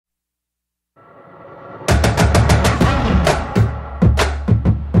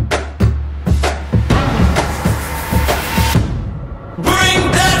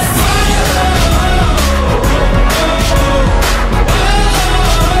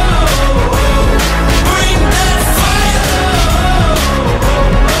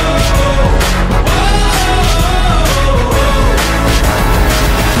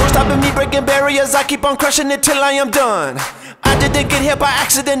keep on crushing it till I am done. I didn't get here by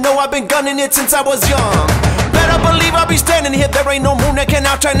accident, no, I've been gunning it since I was young. Better believe I'll be standing here, there ain't no moon that can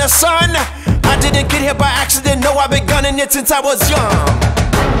outshine the sun. I didn't get here by accident, no, I've been gunning it since I was young.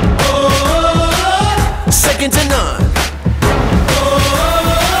 Second to none.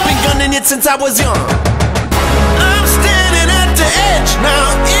 Been gunning it since I was young. I'm standing at the edge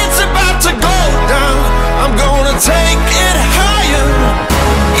now, it's about to go down. I'm gonna take it higher.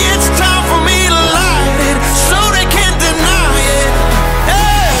 It's time for me to light it so they can't deny it.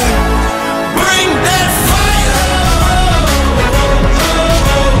 Hey, bring that fire.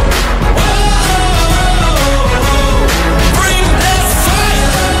 Bring that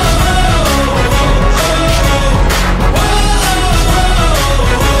fire.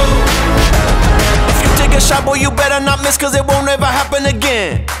 If you take a shot, boy, you better not miss, cause it won't ever happen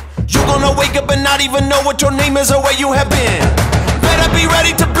again. You gonna wake up and not even know what your name is or where you have been. Better be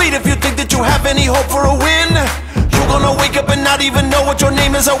ready to bleed if you think that you have any hope for a win. You gonna wake up and not even know what your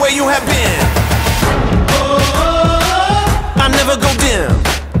name is or where you have been.